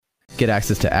Get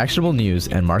access to actionable news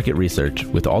and market research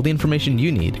with all the information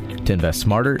you need to invest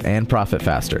smarter and profit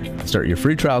faster. Start your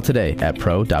free trial today at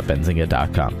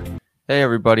pro.benzinga.com. Hey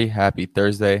everybody, happy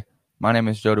Thursday. My name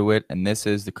is Joe DeWitt and this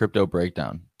is the Crypto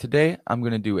Breakdown. Today I'm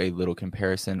going to do a little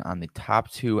comparison on the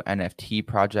top 2 NFT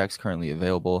projects currently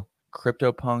available,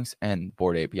 CryptoPunks and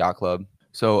Bored Ape Yacht Club.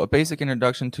 So a basic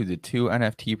introduction to the 2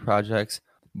 NFT projects.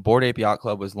 Bored Ape Yacht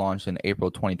Club was launched in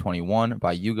April 2021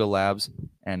 by Yuga Labs,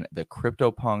 and the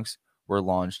CryptoPunks were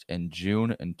launched in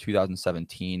June in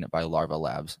 2017 by Larva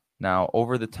Labs. Now,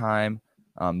 over the time,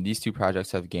 these 2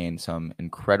 projects have gained some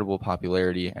incredible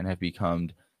popularity and have become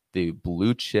the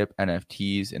blue chip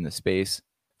NFTs in the space.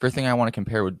 First thing I want to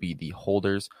compare would be the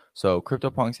holders. So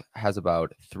CryptoPunks has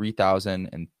about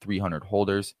 3,300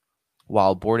 holders,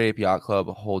 while Bored Ape Yacht Club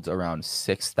holds around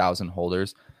 6,000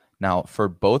 holders. Now, for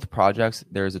both projects,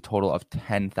 there is a total of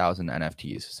 10,000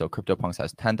 NFTs. So CryptoPunks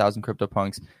has 10,000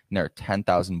 CryptoPunks, and there are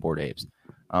 10,000 Bored Apes.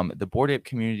 The Bored Ape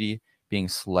community being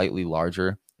slightly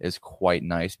larger is quite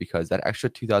nice because that extra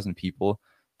 2,000 people,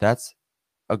 that's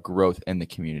a growth in the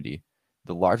community.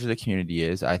 The larger the community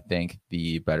is, I think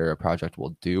the better a project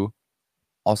will do.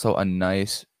 Also, a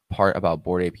nice part about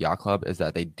Bored Ape Yacht Club is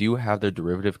that they do have their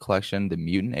derivative collection, the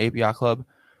Mutant Ape Yacht Club,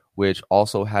 which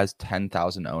also has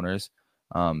 10,000 owners.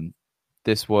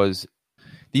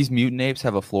 These mutant apes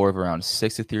have a floor of around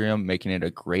 6 Ethereum, making it a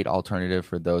great alternative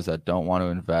for those that don't want to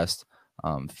invest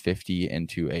 50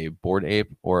 into a Bored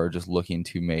Ape or are just looking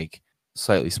to make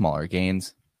slightly smaller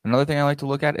gains. Another thing I like to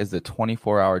look at is the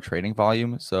 24-hour trading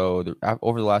volume. So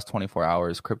over the last 24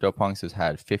 hours, CryptoPunks has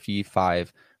had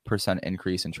 55%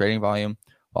 increase in trading volume,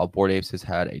 while Bored Apes has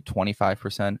had a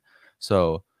 25%.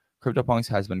 So CryptoPunks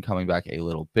has been coming back a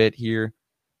little bit here.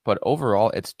 But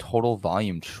overall, its total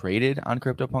volume traded on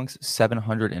CryptoPunks,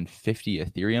 750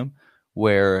 Ethereum,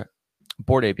 where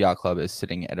Bored Ape Yacht Club is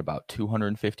sitting at about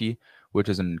 250, which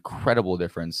is an incredible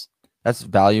difference. That's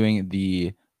valuing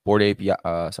the Bored Ape,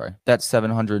 that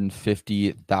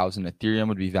 750,000 Ethereum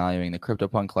would be valuing the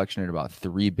CryptoPunk collection at about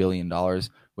 $3 billion,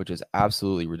 which is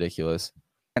absolutely ridiculous.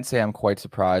 I can't say I'm quite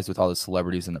surprised with all the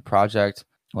celebrities in the project,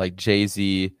 like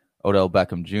Jay-Z, Odell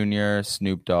Beckham Jr.,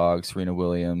 Snoop Dogg, Serena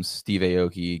Williams, Steve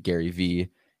Aoki, Gary Vee,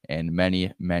 and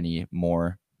many, many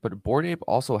more. But Bored Ape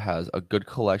also has a good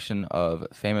collection of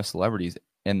famous celebrities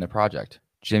in the project.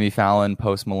 Jimmy Fallon,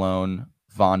 Post Malone,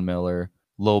 Von Miller,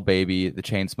 Lil Baby, The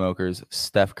Chainsmokers,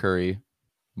 Steph Curry,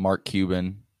 Mark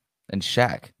Cuban, and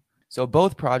Shaq. So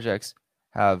both projects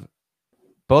have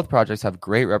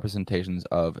great representations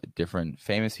of different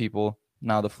famous people.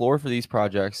 Now, the floor for these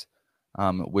projects,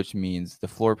 which means the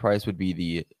floor price would be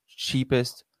the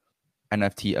cheapest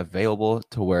NFT available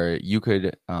to where you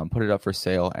could put it up for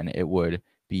sale and it would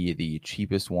be the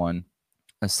cheapest one,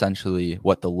 essentially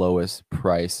what the lowest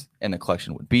price in the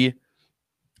collection would be.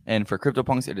 And for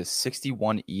CryptoPunks, it is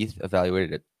 61 ETH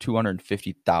evaluated at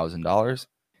 $250,000.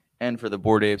 And for the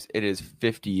Bored Apes, it is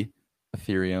 50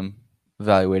 Ethereum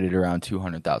evaluated around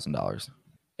 $200,000.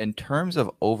 In terms of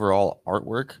overall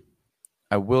artwork,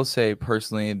 I will say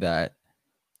personally that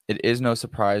it is no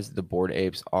surprise the Bored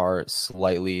Apes are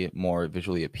slightly more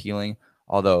visually appealing,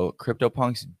 although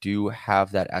CryptoPunks do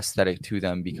have that aesthetic to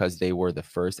them because they were the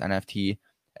first NFT,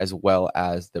 as well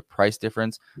as the price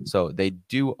difference. So they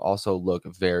do also look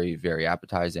very, very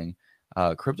appetizing.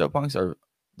 CryptoPunks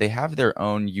they have their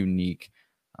own unique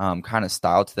kind of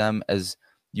style to them, as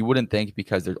you wouldn't think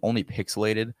because they're only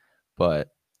pixelated, but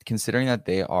considering that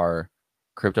they are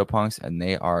CryptoPunks and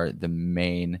they are the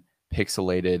main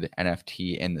pixelated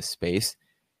NFT in the space,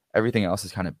 everything else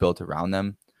is kind of built around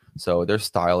them. So their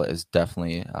style is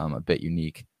definitely a bit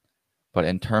unique. But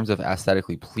in terms of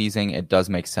aesthetically pleasing, it does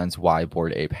make sense why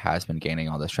Bored Ape has been gaining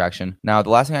all this traction. Now, the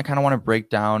last thing I kind of want to break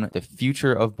down the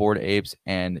future of Bored Apes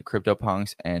and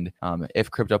CryptoPunks, and if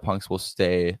CryptoPunks will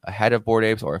stay ahead of Bored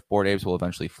Apes or if Bored Apes will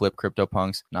eventually flip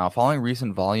CryptoPunks. Now, following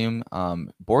recent volume,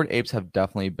 Bored Apes have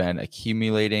definitely been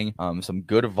accumulating some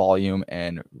good volume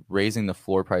and raising the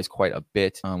floor price quite a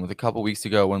bit. With a couple weeks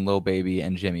ago when Lil Baby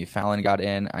and Jimmy Fallon got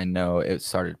in, I know it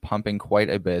started pumping quite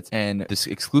a bit. And this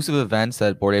exclusive events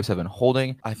that Bored Apes have been holding,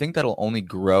 I think that'll only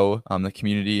grow the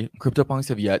community. CryptoPunks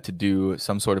have yet to do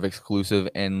some sort of exclusive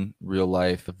in real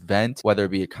life event, whether it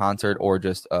be a concert or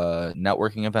just a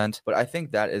networking event. But I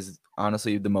think that is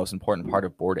honestly the most important part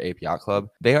of Bored Ape Yacht Club.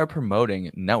 They are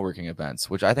promoting networking events,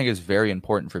 which I think is very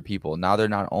important for people. Now they're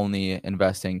not only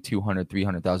investing $200,000,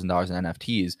 $300,000 in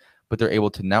NFTs, but they're able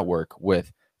to network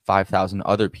with 5,000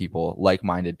 other people,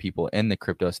 like-minded people in the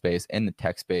crypto space, in the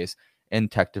tech space, in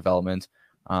tech development.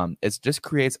 It just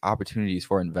creates opportunities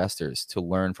for investors to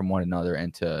learn from one another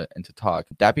and to talk.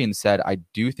 That being said, I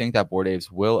do think that Bored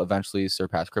Apes will eventually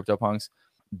surpass CryptoPunks.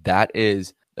 that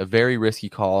is a very risky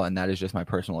call, and that is just my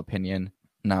personal opinion.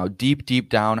 Now, deep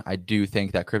down, I do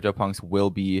think that CryptoPunks will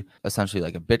be essentially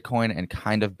like a Bitcoin and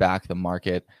kind of back the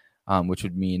market, which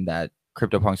would mean that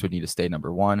CryptoPunks would need to stay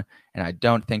number one. And I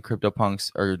don't think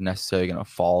CryptoPunks are necessarily going to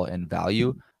fall in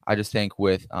value. I just think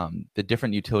with the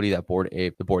different utility that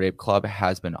the Bored Ape Club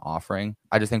has been offering,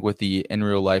 I just think with the in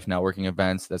real life networking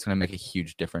events, that's going to make a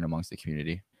huge difference amongst the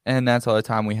community. And that's all the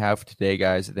time we have for today,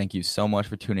 guys. Thank you so much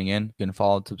for tuning in. You can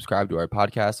follow and subscribe to our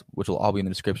podcast, which will all be in the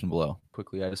description below.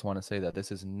 Quickly, I just want to say that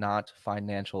this is not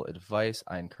financial advice.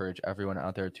 I encourage everyone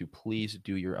out there to please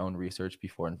do your own research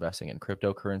before investing in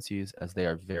cryptocurrencies, as they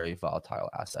are very volatile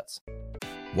assets.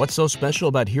 What's so special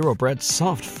about Hero Bread's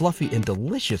soft, fluffy, and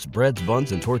delicious breads,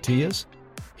 buns, and tortillas?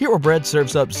 Hero Bread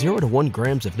serves up 0 to 1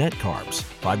 grams of net carbs,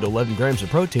 5 to 11 grams of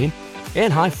protein,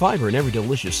 and high fiber in every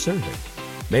delicious serving.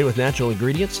 Made with natural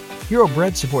ingredients, Hero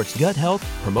Bread supports gut health,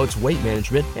 promotes weight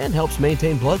management, and helps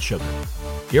maintain blood sugar.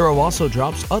 Hero also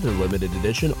drops other limited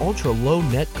edition ultra-low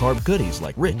net carb goodies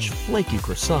like rich, flaky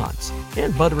croissants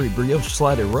and buttery brioche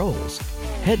slider rolls.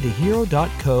 Head to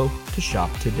hero.co to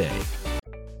shop today.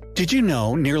 Did you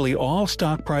know nearly all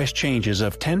stock price changes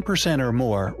of 10% or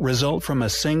more result from a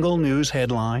single news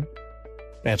headline?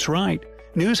 That's right.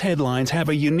 News headlines have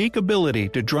a unique ability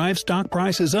to drive stock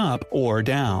prices up or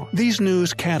down. These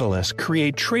news catalysts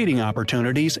create trading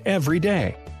opportunities every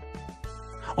day.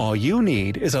 All you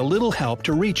need is a little help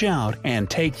to reach out and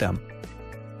take them.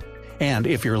 And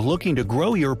if you're looking to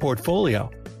grow your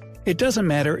portfolio, it doesn't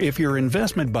matter if your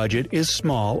investment budget is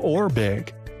small or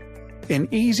big. An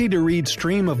easy-to-read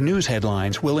stream of news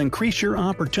headlines will increase your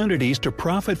opportunities to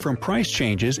profit from price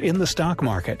changes in the stock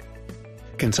market,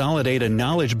 consolidate a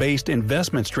knowledge-based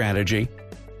investment strategy,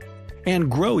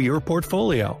 and grow your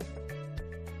portfolio.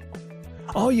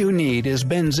 All you need is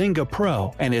Benzinga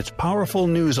Pro and its powerful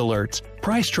news alerts,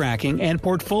 price tracking, and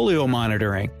portfolio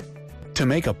monitoring to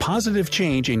make a positive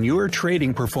change in your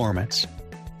trading performance.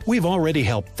 We've already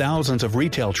helped thousands of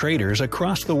retail traders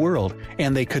across the world,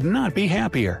 and they could not be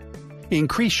happier.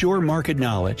 Increase your market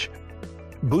knowledge,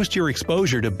 boost your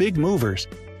exposure to big movers,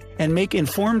 and make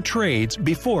informed trades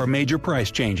before major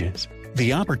price changes.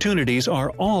 The opportunities are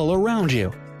all around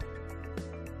you.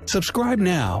 Subscribe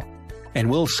now, and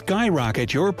we'll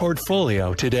skyrocket your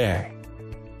portfolio today.